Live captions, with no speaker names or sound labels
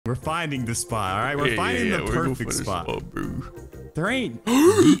We're finding the spot, all right? We're finding the perfect spot. Bro. There ain't.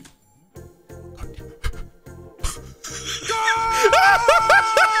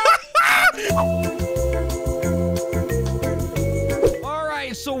 All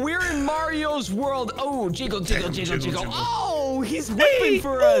right, so we're in Mario's world. Oh, jiggle. Oh, he's whipping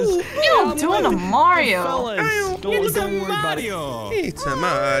for us. I'm doing a Mario. Fellas, don't worry about it. It's a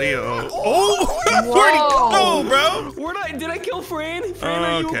Mario. Oh, where'd he go, bro? Did I kill Fran? Fran,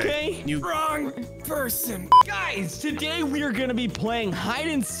 are you okay? Wrong person. Guys, today we are gonna be playing hide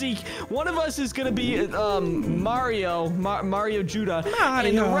and seek. One of us is gonna be Mario Judah,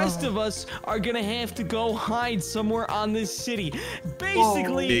 and the rest of us are gonna have to go hide somewhere on this city.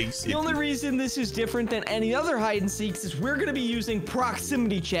 Basically, the only reason this is different than any other hide and seeks is we're gonna be using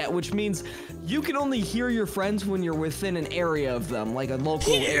proximity chat, which means you can only hear your friends when you're within an area of them, like a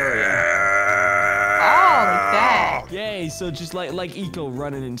local area. Oh, like that. Yay! So just like Eco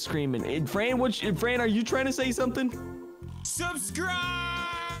running and screaming. And Fran, Fran, are you trying to say something? Subscribe.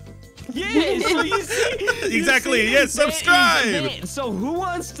 Yeah. So you see. Exactly. Yes. Subscribe. So who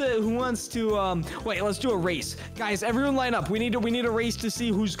wants to? Wait. Let's do a race, guys. Everyone line up. We need a race to see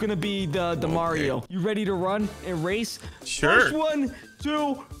who's gonna be the Mario. You ready to run and race? Sure. First 1,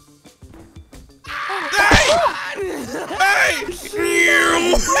 2. Hey! You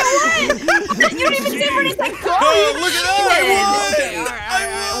didn't even see where he's like going. Oh, look at that! Okay, all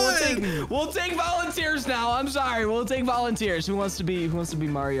right. We'll take volunteers now. I'm sorry. We'll take volunteers. Who wants to be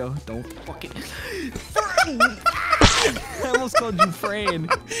Mario? Don't fucking. I almost called you Fran.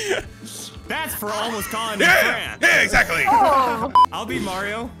 That's for almost calling me Fran. Yeah, exactly. Oh. I'll be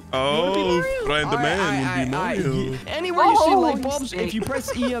Mario. Oh, Fran the man will be Mario. Anywhere you see light bulbs, if you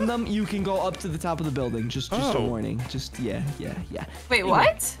press E on them, you can go up to the top of the building. Just a warning. Just yeah. Wait,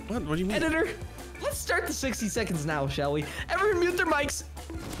 what? What do you mean? Editor, let's start the 60 seconds now, shall we? Everyone mute their mics.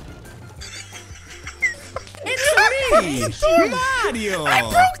 It's me, Mario. I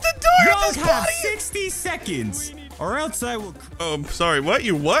broke the door of You this have body. 60 seconds, or else I will. Oh, sorry. What?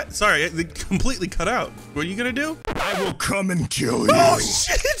 You what? Sorry, it completely cut out. What are you gonna do? I will come and kill you. Oh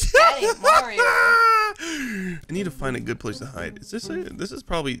shit! That ain't Mario. I need to find a good place to hide. This is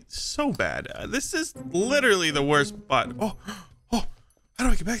probably so bad. This is literally the worst spot. Oh, how do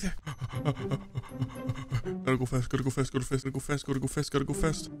I get back there? Gotta go fast.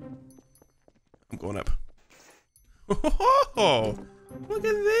 I'm going up. Oh, look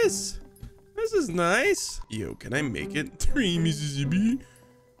at this. This is nice. Yo, can I make it? 3 Mississippi.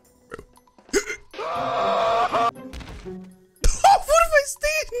 Bro. Oh, what if I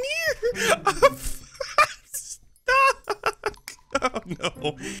stay in here? I'm stuck. Oh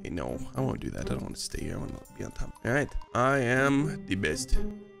no. Hey, no, I won't do that. I don't want to stay here. I want to be on top. All right, I am the best.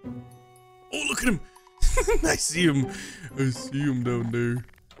 Oh, look at him. I see him. I see him down there.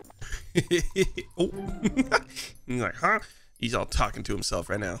 Oh. He's like, huh? He's all talking to himself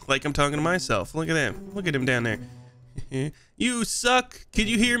right now. Like I'm talking to myself. Look at him. Look at him down there. You suck. Can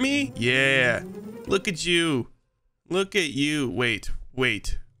you hear me? Yeah. Look at you. Look at you. Wait.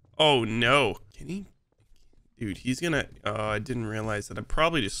 Oh no. Can he? Dude, he's gonna. Oh, I didn't realize that. I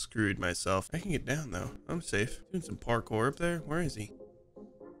probably just screwed myself. I can get down though. I'm safe. Doing some parkour up there. Where is he?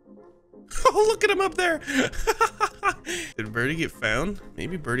 Oh, look at him up there. Did Birdie get found?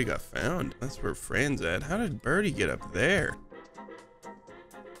 Maybe Birdie got found. That's where Fran's at. How did Birdie get up there?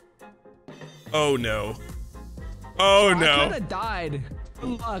 Oh no. Oh no. I could have died.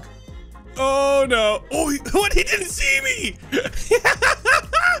 Good luck. Oh no. Oh, what? He didn't see me.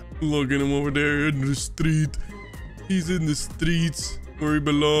 Look at him over there in the street. He's in the streets where he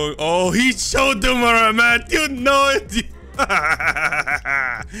belongs. Oh, he showed them where I'm at. You know it.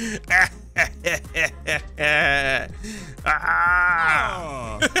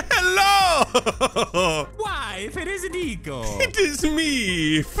 Hello. Why, if it isn't Eco? It is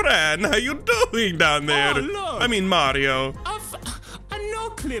me, Fran. How you doing down there? Oh, look. I mean Mario. A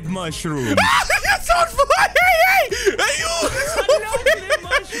no-clip mushroom. That's on fire! Hey! Hey, you! A no-clip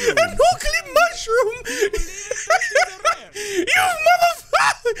mushroom. A no-clip mushroom! You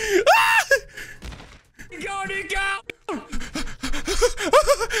motherfucker! Go!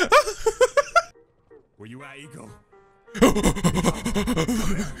 Where you at, Eco?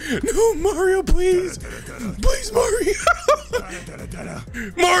 No, Mario, please! Please, Mario!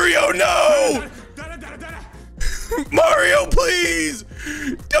 Mario, no! Mario, please!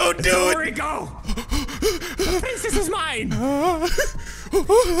 Don't do it! Where he go? The princess is mine! Back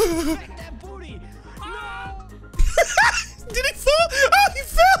that booty. No. Did he fall? Oh, he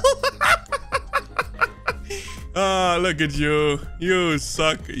fell! Ah, look at you. You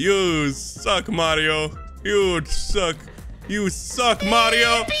suck. You suck, Mario. You suck. You suck,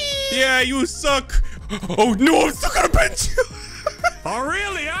 Mario. Yeah, you suck. Oh no, I'm stuck on a bench. Oh,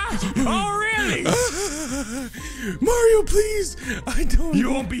 really, huh? Oh, really? Mario, please. I don't.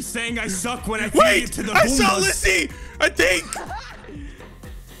 You won't be saying I suck when I feed you Wait, to the I saw Goombas. Lissy. I think.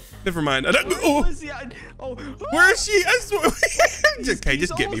 Never mind. I don't, oh, Lizzie, where is she? I swear. Okay, he's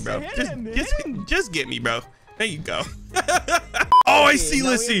just get me, bro. almost hit him. Just get me, bro. There you go. Oh, I see now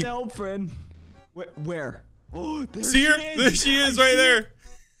we have Lissy. to help, friend. Where? Oh, there See her? There she is, right there.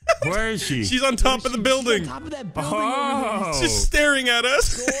 Where is she? She's on top of the building. On top of that building Oh. Just staring at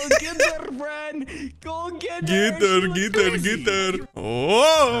us. Go get her, friend. Go get her. Get her. Oh.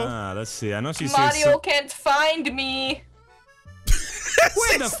 Ah, let's see. I know she's Mario can't find me.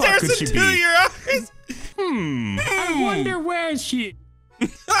 Where the fuck Stares could she into be? your eyes. I wonder where is she.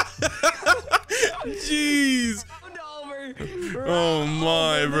 Jeez. Oh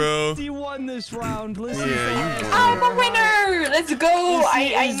my, bro. He won this round. Listen, Yeah, you won. I'm a winner. Let's go.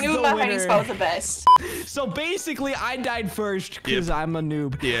 Lizzie I is knew the my hiding winner. spot was the best. So basically, I died first because Yep. I'm a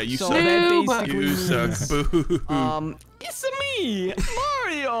noob. Yeah, you so suck. That Noob. basically You suck. means, Boo. it's me,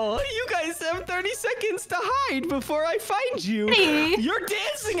 Mario. You guys have 30 seconds to hide before I find you. Hey. You're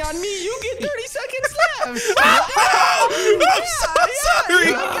dancing on me. You get 30 seconds left. I'm so sorry.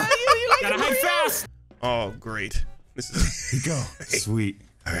 You like Gotta it, hide Mario? fast. Oh, great. This is. Here you go. Sweet.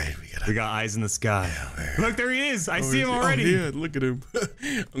 All right, We got eyes in the sky. Look, there he is. I see him already. Oh, yeah, look at him.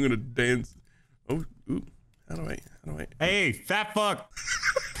 I'm gonna dance. Oh, ooh. How do I? Hey, fat fuck.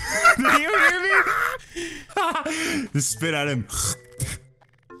 Did you hear me? Just spit at him.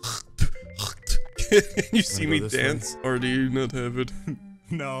 Can you see Wanna me go this way? dance, or do you not have it?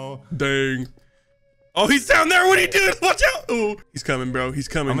 No. Dang. Oh, he's down there. What are you doing? Watch out! Oh, he's coming, bro. He's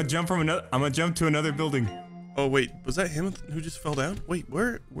coming. I'm gonna jump to another building. Oh wait, was that him who just fell down? Wait,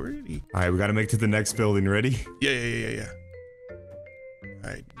 where did he? All right, we gotta make it to the next building. Ready? Yeah. All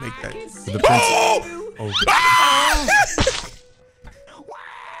right, make that. The prince. Oh!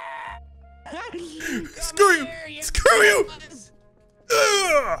 Screw you! Screw you!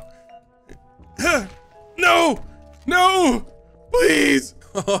 Ugh. No! Please!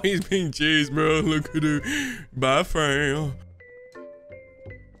 Oh, he's being chased, bro. Look at her. Bye, friend.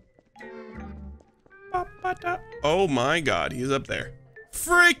 Oh my God, he's up there.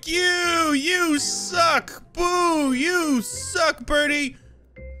 Frick you! You suck! Boo! You suck, Birdie!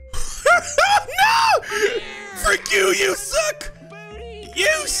 No! Frick you! You suck!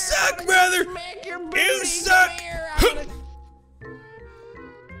 You suck, brother! You suck!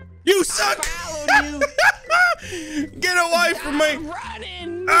 You suck! Get away from me!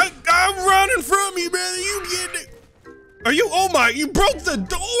 I'm running from you, brother. You get it? Are you? Oh my! You broke the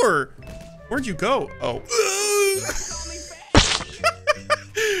door. Where'd you go? Oh.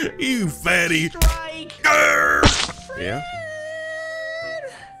 You fatty. Grr. Yeah.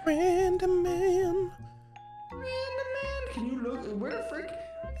 Random man. Can you look? Where the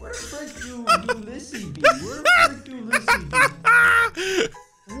frick do Lissy be? Where the frick do Lissy be?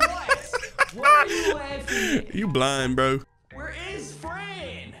 What? What are you laughing at? You blind, bro. Where is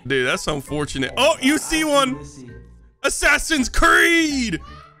Fran? Dude, that's unfortunate. Oh, you see one. Lissy. Assassin's Creed.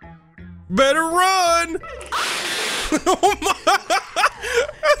 Better run. Oh my.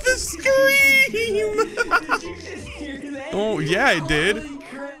 The scream. Did you just hear that? Oh, yeah, I did. Holy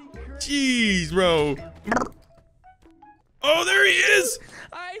crap. Jeez, bro. Oh, there he is.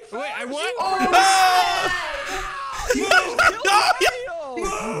 Wait, I what?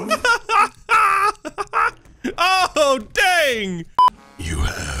 Oh, dang. You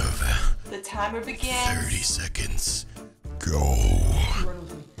have The timer begins. 30 seconds. Go.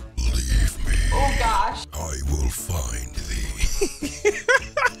 Leave me. Oh gosh. I will find thee.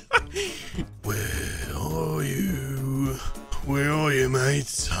 Where are you? Where are you,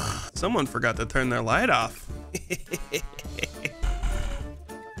 mates? Someone forgot to turn their light off.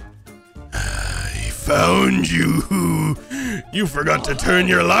 I found you. You forgot to turn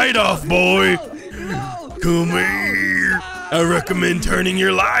your light off, boy. Come here. I recommend turning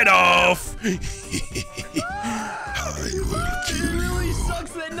your light off. I will kill It really you.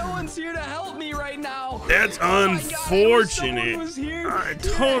 sucks that no one's here to help me right now. That's Oh my God, unfortunate. I wish someone was here I to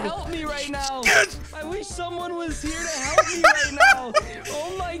totally- help me right now. Yes. I wish someone was here to help me right now.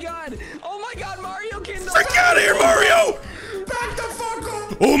 Oh my God. Oh my God, Mario can. Freak out of here, Mario! Back the fuck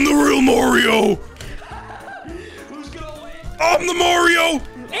up. I'm the real Mario! Who's gonna win? I'm the Mario!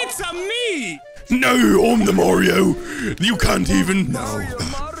 It's a me! No, I'm the Mario! You can't even... Mario.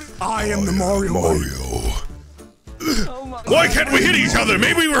 I am the Mario. Oh my Why can't we hit each other?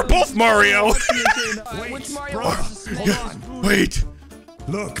 Maybe we're both Mario! Wait, Which Mario? bro. Hold on. Wait,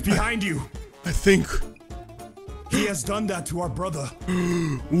 Look behind you. I think He has done that to our brother.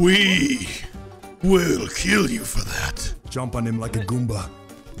 We will kill you for that. Jump on him like a Goomba.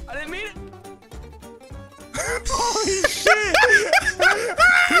 I didn't mean it. Holy shit!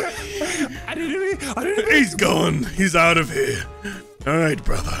 I didn't mean. He's gone. He's out of here. All right,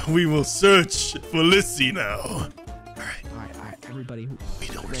 brother. We will search for Lissy now. All right. All right, everybody. We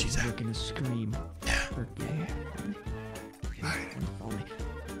know where she's at. We're gonna scream. Yeah. Okay. All right. Follow me.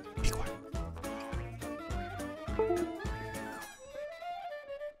 Be quiet.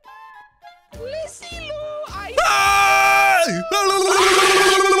 Lissy Lou, I.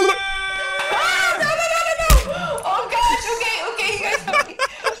 Oh gosh, okay, you guys.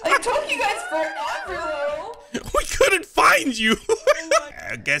 I took you guys forever though. We couldn't find you.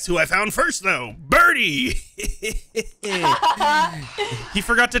 Guess who I found first, though? Birdie. He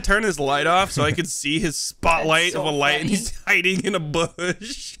forgot to turn his light off so I could see his spotlight That's so of a light, and funny. he's hiding in a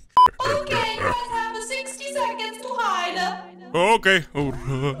bush. Okay, you guys have 60 seconds to hide. Okay. All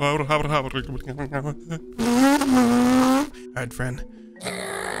right, friend.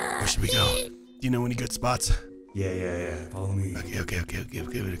 Where should we go? Do you know any good spots? Yeah. Follow me. Okay.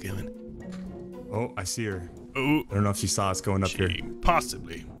 Oh, I see her. Oh, I don't know if she saw us going up here.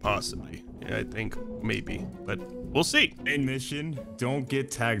 possibly. Yeah, I think maybe, but we'll see. Main mission, don't get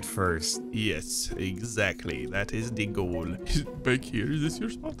tagged first. Yes, exactly. That is the goal. Back here, is this your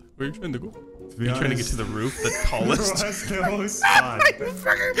spot? Where are you trying to go? To be You're trying to get honest, to the roof, the tallest. that's no spot.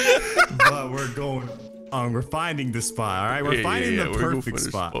 But we're going on. We're finding the spot. All right, we're finding the perfect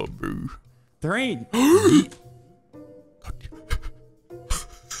spot. Bro. There ain't.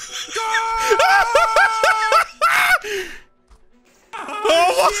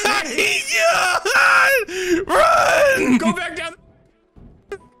 Oh my God! Run! Go back down.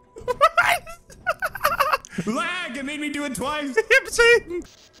 Lag! It made me do it twice. Same.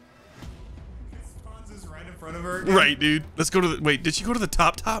 Spawns is right in front of her. Again. Right, dude. Let's go to the. Wait, did she go to the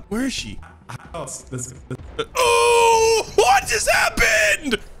top? Where is she? Oh, Oh! What just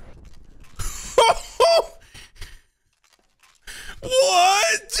happened?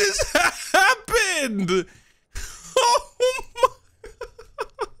 What just happened?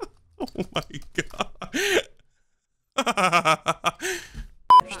 Oh my God.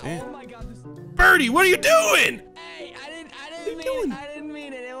 Oh my God. This... Birdie, what are you doing? Hey, I didn't doing? mean it. I didn't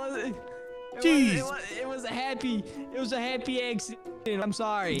mean it. Jeez. It was a happy accident. I'm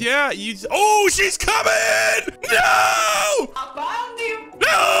sorry. Yeah, oh, she's coming! No! I found you.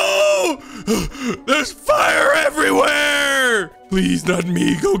 No! There's fire everywhere! Please, not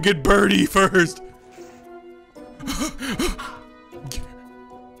me. Go get Birdie first.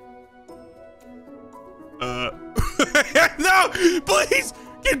 No! Please!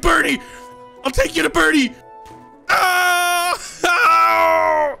 Get Birdie! I'll take you to Birdie! Oh!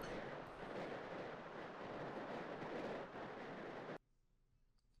 Oh!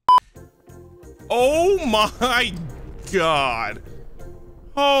 Oh my God!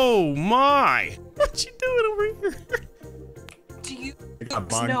 Oh my! What you doing over here? Do you got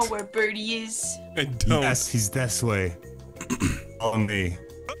bunked. know where Birdie is? I don't. Yes, he's this way. Follow me.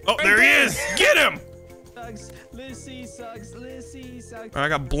 Oh, there he is! Get him! Sucks. Lissy sucks. I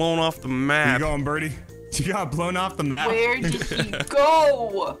got blown off the Where you map. going, Birdie? You got blown off the map. Where did he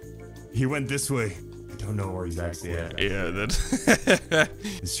go? He went this way. I don't know where he's actually at. Yeah, that.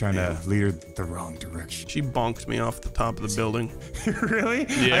 He's trying to lead her the wrong direction. She bonked me off the top of the building. Really?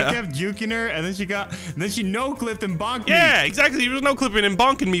 Yeah. I kept juking her, and then she no-clipped and bonked me. Yeah, exactly. There was no clipping and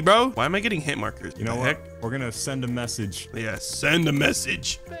bonking me, bro. Why am I getting hit markers? You know What the what? We're gonna send a message. heck? Yeah, send a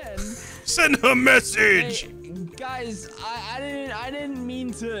message. Ben, Send a message. hey, guys, I didn't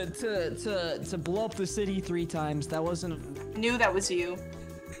mean to blow up the city 3 times. That wasn't. Knew that was you.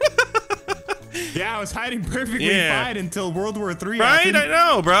 Yeah, I was hiding perfectly Yeah. fine until World War III Right? happened. I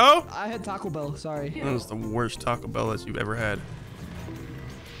know, bro. I had Taco Bell. Sorry. That was the worst Taco Bell that you've ever had.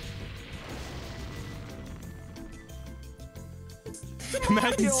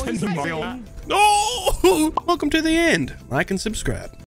 Imagine Yo, sending it's Mario. fine. No! Welcome to the end. Like and subscribe.